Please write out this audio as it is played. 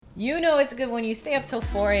You know it's good when you stay up till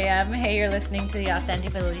 4 a.m. Hey, you're listening to the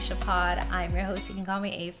Authentic Alicia Pod. I'm your host. You can call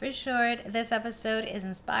me A for short. This episode is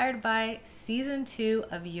inspired by season 2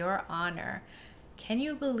 of Your Honor. Can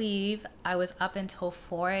you believe I was up until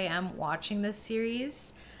 4 a.m. watching this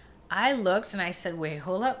series? I looked and I said, wait,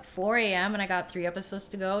 hold up, 4 a.m. and I got 3 episodes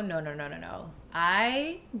to go? No.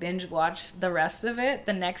 I binge watched the rest of it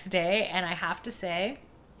the next day, and I have to say,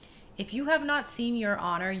 if you have not seen Your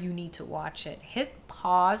Honor, you need to watch it. Hit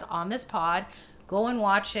pause on this pod. Go and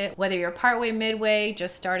watch it. Whether you're partway, midway,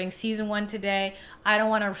 just starting season 1 today, I don't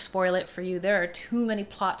want to spoil it for you. There are too many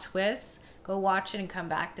plot twists. Go watch it and come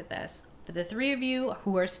back to this. For the 3 of you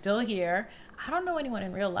who are still here, I don't know anyone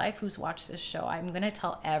in real life who's watched this show. I'm going to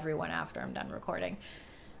tell everyone after I'm done recording.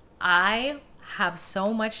 I have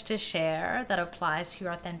so much to share that applies to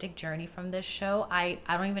your authentic journey from this show. I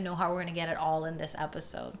don't even know how we're going to get it all in this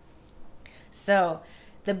episode. So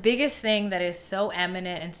the biggest thing that is so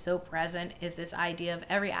eminent and so present is this idea of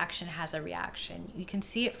every action has a reaction. You can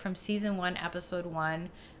see it from season 1, episode 1,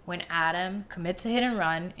 when Adam commits a hit and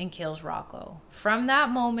run and kills Rocco. From that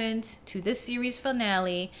moment to this series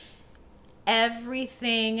finale,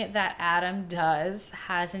 everything that Adam does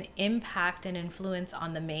has an impact and influence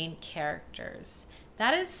on the main characters.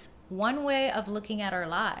 That is one way of looking at our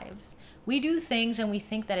lives. We do things and we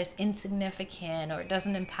think that it's insignificant or it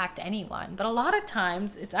doesn't impact anyone. But a lot of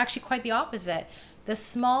times it's actually quite the opposite. The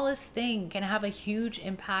smallest thing can have a huge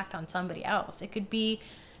impact on somebody else. It could be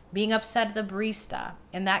being upset at the barista,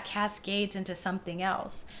 and that cascades into something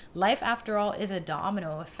else. Life, after all, is a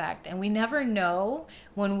domino effect, and we never know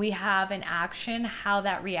when we have an action how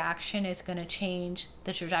that reaction is going to change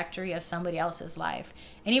the trajectory of somebody else's life.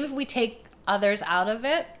 And even if we take others out of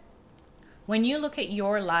it, when you look at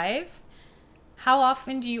your life, how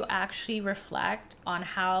often do you actually reflect on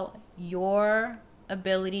how your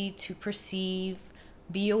ability to perceive,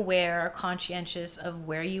 be aware, conscientious of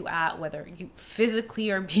where you at, whether you physically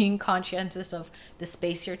are being conscientious of the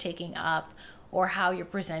space you're taking up or how you're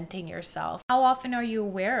presenting yourself? How often are you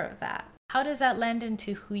aware of that? How does that lend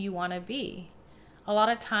into who you want to be? A lot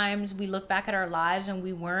of times we look back at our lives and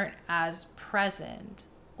we weren't as present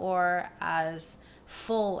or as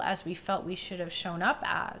full as we felt we should have shown up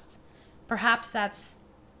as. Perhaps that's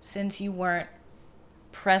since you weren't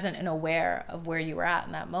present and aware of where you were at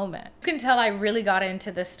in that moment. You can tell I really got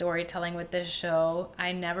into the storytelling with this show.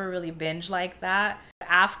 I never really binged like that.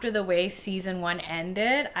 After the way season 1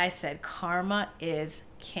 ended, I said karma is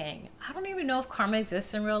king. I don't even know if karma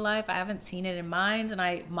exists in real life. I haven't seen it in mine, and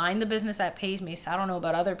I mind the business that pays me, so I don't know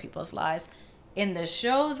about other people's lives. In the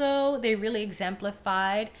show, though, they really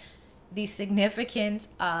exemplified the significance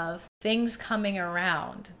of things coming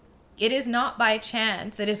around. It is not by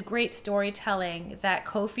chance, it is great storytelling that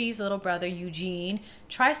Kofi's little brother Eugene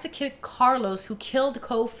tries to kill Carlos, who killed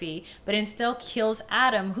Kofi, but instead kills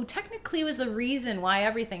Adam, who technically was the reason why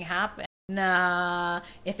everything happened. Nah,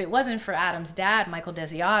 if it wasn't for Adam's dad, Michael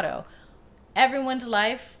Desiato, everyone's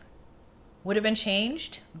life would have been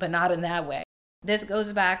changed, but not in that way. This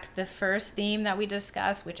goes back to the first theme that we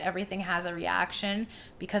discussed, which everything has a reaction.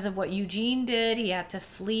 Because of what Eugene did, he had to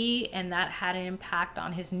flee, and that had an impact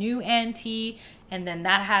on his new auntie, and then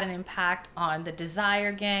that had an impact on the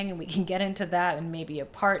Desire Gang, and we can get into that in maybe a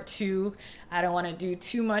part 2. I don't want to do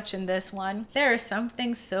too much in this one. There is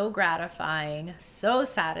something so gratifying, so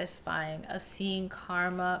satisfying of seeing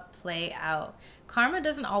karma play out. Karma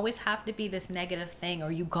doesn't always have to be this negative thing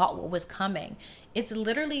or you got what was coming. It's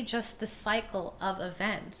literally just the cycle of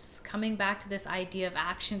events, coming back to this idea of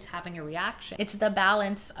actions having a reaction. It's the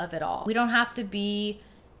balance of it all. We don't have to be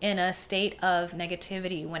in a state of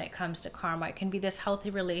negativity when it comes to karma. It can be this healthy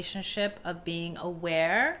relationship of being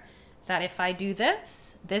aware that if I do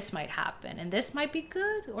this, this might happen, and this might be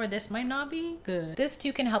good or this might not be good. This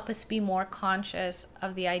too can help us be more conscious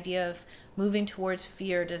of the idea of moving towards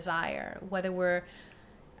fear, desire, whether we're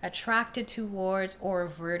attracted towards or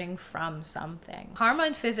averting from something. Karma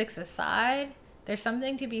and physics aside, there's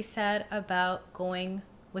something to be said about going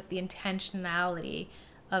with the intentionality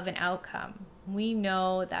of an outcome. We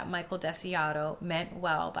know that Michael Desiato meant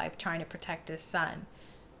well by trying to protect his son,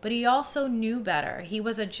 but he also knew better. He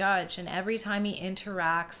was a judge, and every time he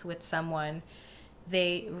interacts with someone,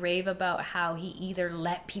 they rave about how he either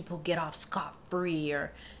let people get off scot-free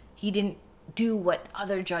or he didn't do what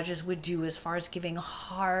other judges would do as far as giving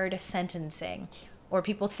hard sentencing, or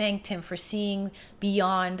people thanked him for seeing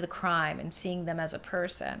beyond the crime and seeing them as a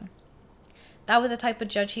person. That was the type of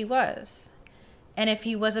judge he was. And if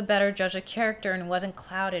he was a better judge of character and wasn't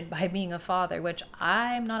clouded by being a father, which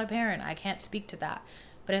I'm not a parent, I can't speak to that,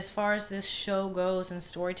 But as far as this show goes and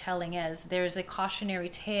storytelling is, there's a cautionary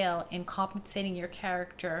tale in compensating your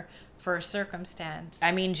character for a circumstance.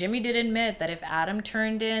 I mean, Jimmy did admit that if Adam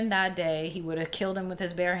turned in that day, he would have killed him with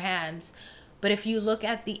his bare hands. But if you look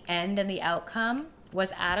at the end and the outcome,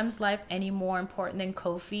 was Adam's life any more important than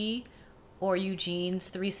Kofi or Eugene's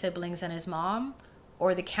 3 siblings and his mom,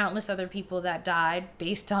 or the countless other people that died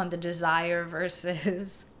based on the Desire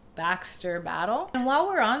versus Baxter battle? And while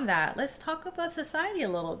we're on that, let's talk about society a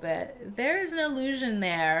little bit. There's an illusion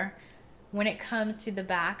there when it comes to the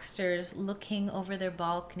Baxters looking over their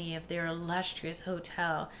balcony of their illustrious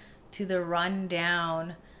hotel to the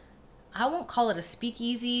rundown, I won't call it a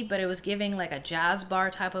speakeasy, but it was giving like a jazz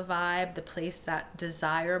bar type of vibe, the place that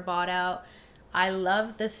Desire bought out. I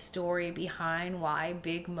love the story behind why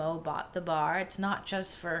Big Mo bought the bar. It's not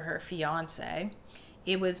just for her fiance.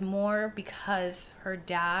 It was more because her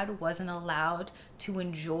dad wasn't allowed to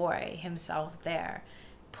enjoy himself there,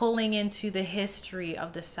 pulling into the history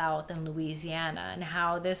of the South and Louisiana and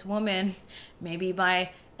how this woman, maybe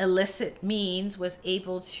by illicit means, was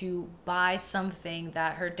able to buy something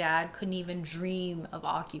that her dad couldn't even dream of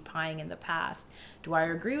occupying in the past. Do I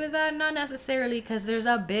agree with that? Not necessarily, because there's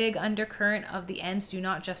a big undercurrent of the ends do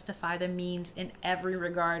not justify the means in every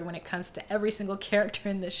regard when it comes to every single character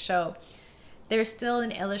in this show. There's still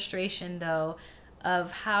an illustration, though,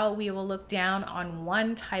 of how we will look down on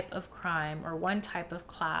one type of crime or one type of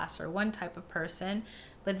class or one type of person,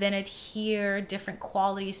 but then adhere different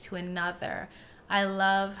qualities to another. I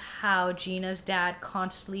love how Gina's dad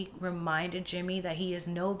constantly reminded Jimmy that he is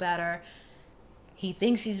no better. He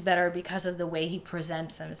thinks he's better because of the way he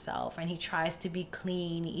presents himself, and he tries to be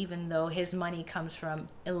clean even though his money comes from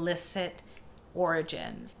illicit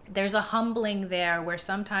origins. There's a humbling there where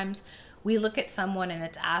sometimes we look at someone and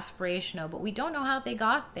it's aspirational, but we don't know how they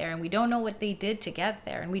got there, and we don't know what they did to get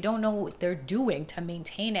there, and we don't know what they're doing to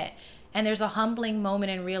maintain it. And there's a humbling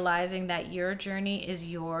moment in realizing that your journey is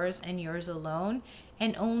yours and yours alone,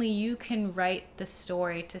 and only you can write the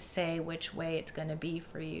story to say which way it's going to be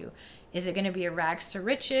for you. Is it going to be a rags to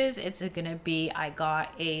riches? Is it going to be I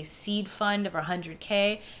got a seed fund of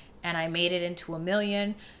 100K and I made it into $1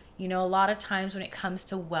 million? You know, a lot of times when it comes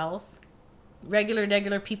to wealth,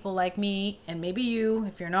 regular people like me, and maybe you,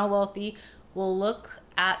 if you're not wealthy, will look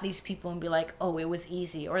at these people and be like, oh, it was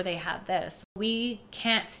easy, or they had this. We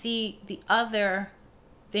can't see the other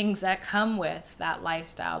things that come with that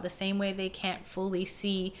lifestyle the same way they can't fully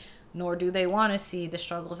see, nor do they want to see, the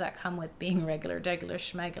struggles that come with being regular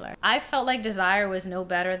schmegular. I felt like Desire was no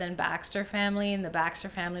better than Baxter family, and the Baxter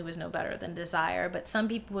family was no better than Desire. But some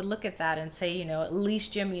people would look at that and say, you know, at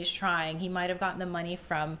least Jimmy's trying. He might have gotten the money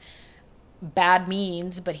from bad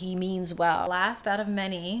means, but he means well. Last out of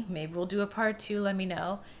many, maybe we'll do a part 2, let me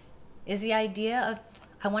know, is the idea of,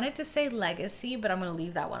 I wanted to say legacy, but I'm going to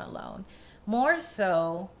leave that one alone. More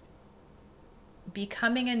so,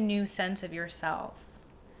 becoming a new sense of yourself.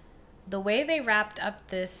 The way they wrapped up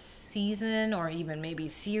this season, or even maybe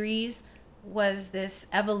series, was this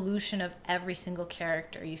evolution of every single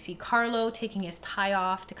character. You see Carlo taking his tie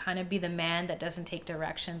off to kind of be the man that doesn't take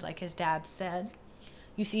directions like his dad said.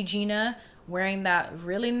 You see Gina wearing that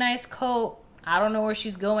really nice coat. I don't know where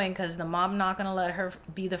she's going because the mom not going to let her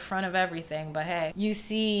be the front of everything, but hey. You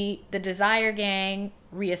see the Desire gang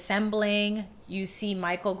reassembling. You see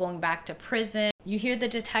Michael going back to prison. You hear the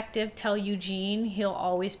detective tell Eugene he'll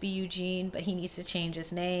always be Eugene, but he needs to change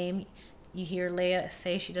his name. You hear Leah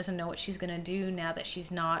say she doesn't know what she's going to do now that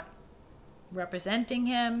she's not representing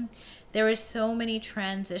him. There is so many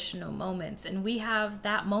transitional moments, and we have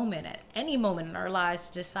that moment at any moment in our lives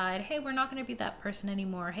to decide, hey, we're not going to be that person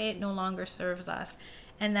anymore. Hey, it no longer serves us,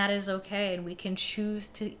 and that is okay. And we can choose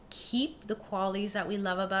to keep the qualities that we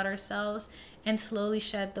love about ourselves and slowly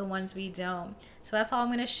shed the ones we don't. So that's all I'm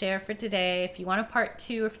going to share for today. If you want a part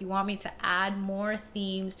 2, if you want me to add more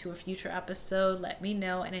themes to a future episode, let me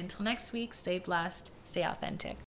know. And until next week, stay blessed, stay authentic.